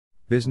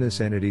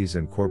Business entities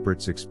and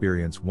corporates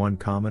experience one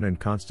common and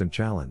constant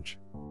challenge: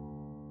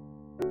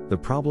 the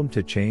problem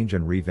to change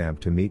and revamp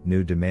to meet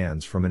new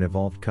demands from an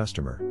evolved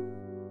customer.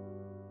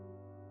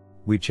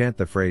 We chant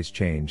the phrase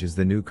 "change is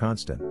the new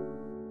constant."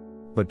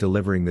 But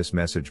delivering this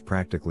message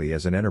practically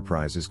as an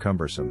enterprise is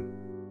cumbersome.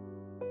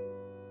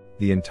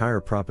 The entire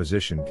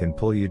proposition can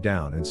pull you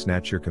down and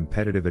snatch your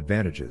competitive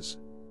advantages.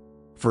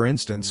 For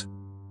instance,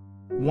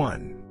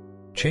 1.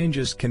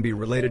 Changes can be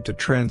related to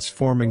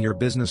transforming your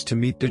business to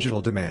meet digital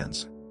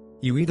demands.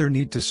 You either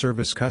need to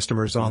service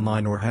customers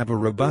online or have a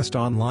robust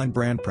online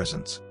brand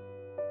presence.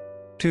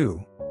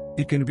 2.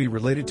 It can be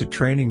related to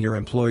training your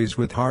employees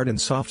with hard and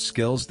soft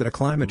skills that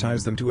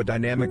acclimatize them to a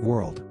dynamic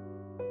world.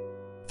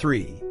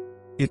 3.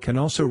 It can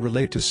also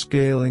relate to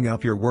scaling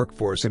up your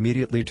workforce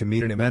immediately to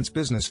meet an immense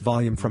business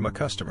volume from a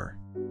customer.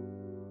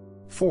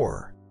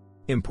 4.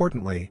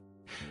 Importantly,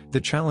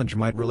 the challenge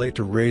might relate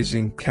to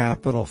raising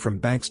capital from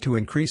banks to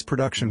increase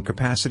production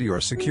capacity or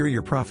secure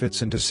your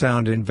profits into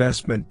sound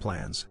investment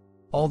plans.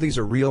 All these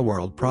are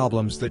real-world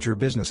problems that your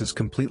business is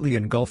completely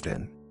engulfed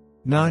in.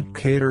 Not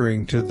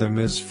catering to them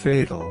is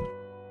fatal.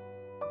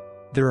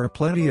 There are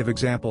plenty of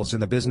examples in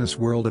the business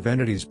world of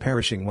entities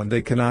perishing when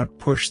they cannot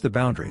push the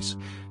boundaries.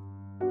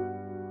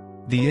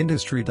 The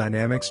industry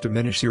dynamics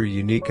diminish your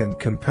unique and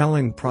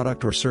compelling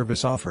product or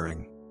service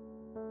offering.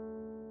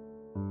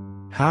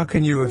 How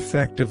can you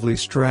effectively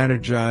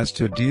strategize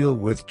to deal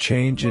with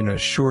change in a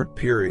short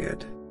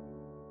period?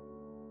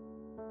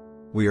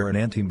 We are an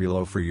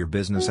Anteambulo for your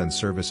business and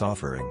service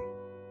offering.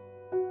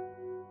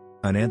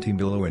 An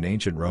Anteambulo in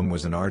ancient Rome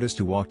was an artist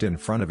who walked in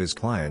front of his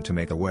client to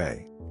make a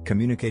way,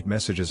 communicate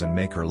messages and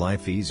make her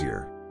life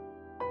easier.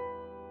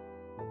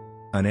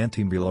 An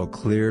Anteambulo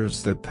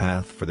clears the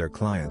path for their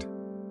client.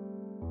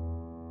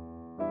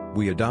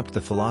 We adopt the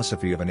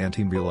philosophy of an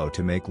Anteambulo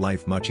to make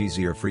life much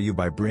easier for you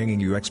by bringing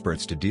you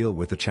experts to deal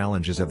with the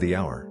challenges of the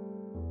hour.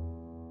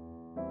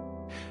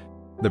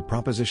 The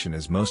proposition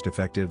is most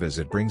effective as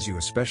it brings you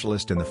a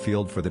specialist in the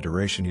field for the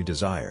duration you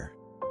desire.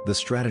 The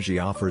strategy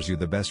offers you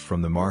the best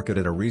from the market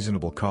at a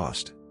reasonable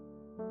cost.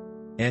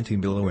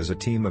 Anteambulo is a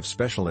team of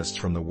specialists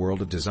from the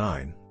world of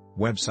design,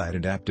 website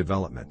and app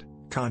development,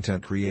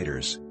 content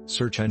creators,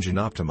 search engine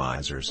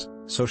optimizers,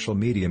 social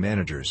media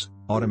managers,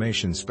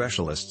 automation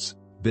specialists,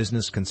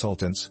 business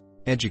consultants,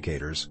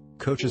 educators,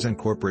 coaches and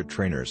corporate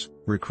trainers,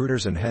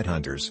 recruiters and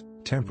headhunters,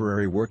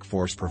 temporary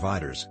workforce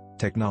providers,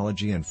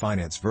 technology and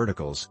finance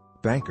verticals,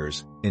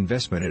 bankers,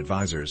 investment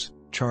advisors,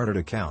 chartered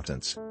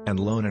accountants, and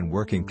loan and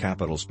working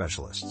capital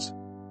specialists.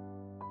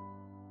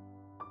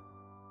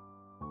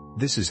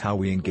 This is how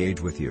we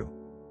engage with you.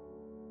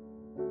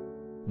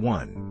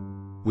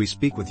 1. We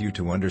speak with you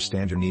to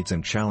understand your needs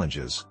and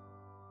challenges.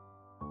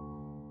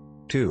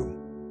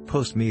 2.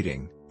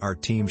 Post-meeting, our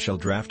team shall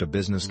draft a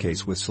business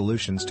case with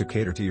solutions to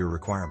cater to your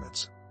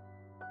requirements.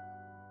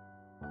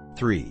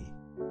 3.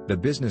 The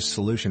business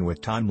solution with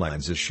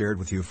timelines is shared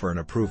with you for an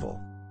approval.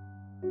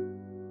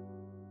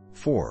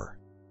 4.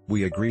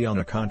 We agree on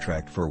a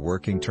contract for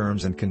working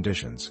terms and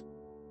conditions.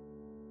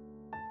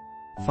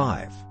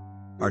 5.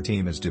 Our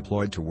team is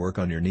deployed to work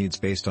on your needs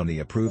based on the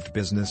approved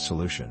business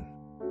solution.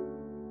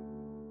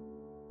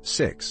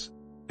 6.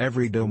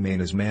 Every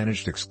domain is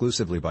managed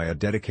exclusively by a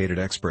dedicated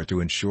expert to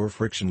ensure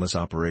frictionless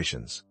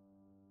operations.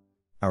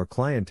 Our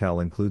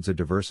clientele includes a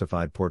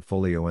diversified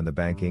portfolio in the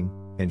banking,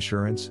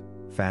 insurance,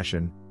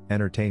 fashion,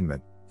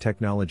 entertainment,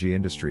 technology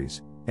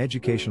industries,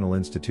 educational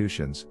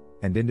institutions,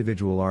 and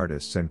individual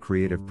artists and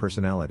creative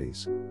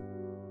personalities.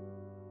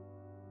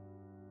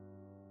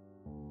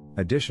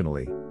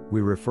 Additionally,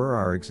 we refer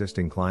our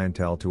existing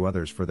clientele to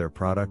others for their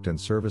product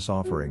and service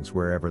offerings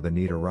wherever the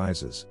need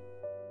arises.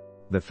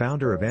 The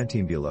founder of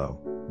Anteambulo,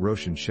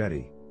 Roshan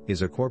Shetty,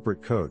 is a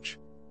corporate coach,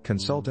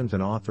 consultant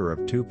and author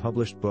of 2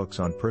 published books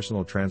on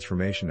personal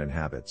transformation and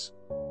habits.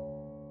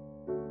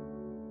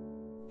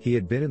 He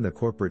had been in the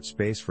corporate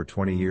space for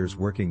 20 years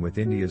working with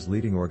India's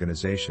leading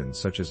organizations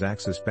such as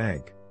Axis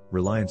Bank,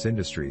 Reliance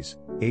Industries,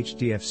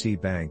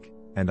 HDFC Bank,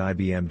 and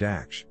IBM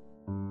Daksh.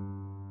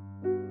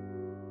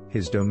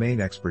 His domain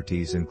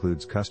expertise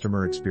includes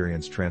customer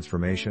experience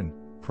transformation,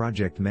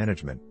 project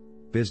management,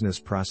 business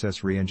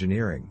process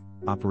re-engineering,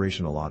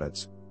 operational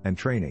audits, and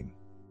training.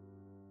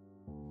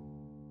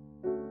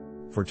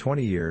 For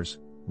 20 years,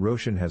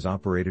 Roshan has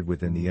operated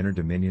within the inner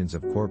dominions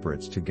of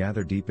corporates to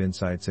gather deep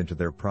insights into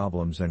their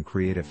problems and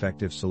create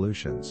effective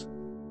solutions.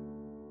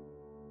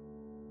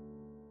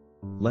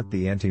 Let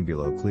the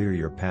Anteambulo clear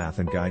your path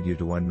and guide you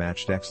to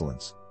unmatched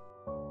excellence.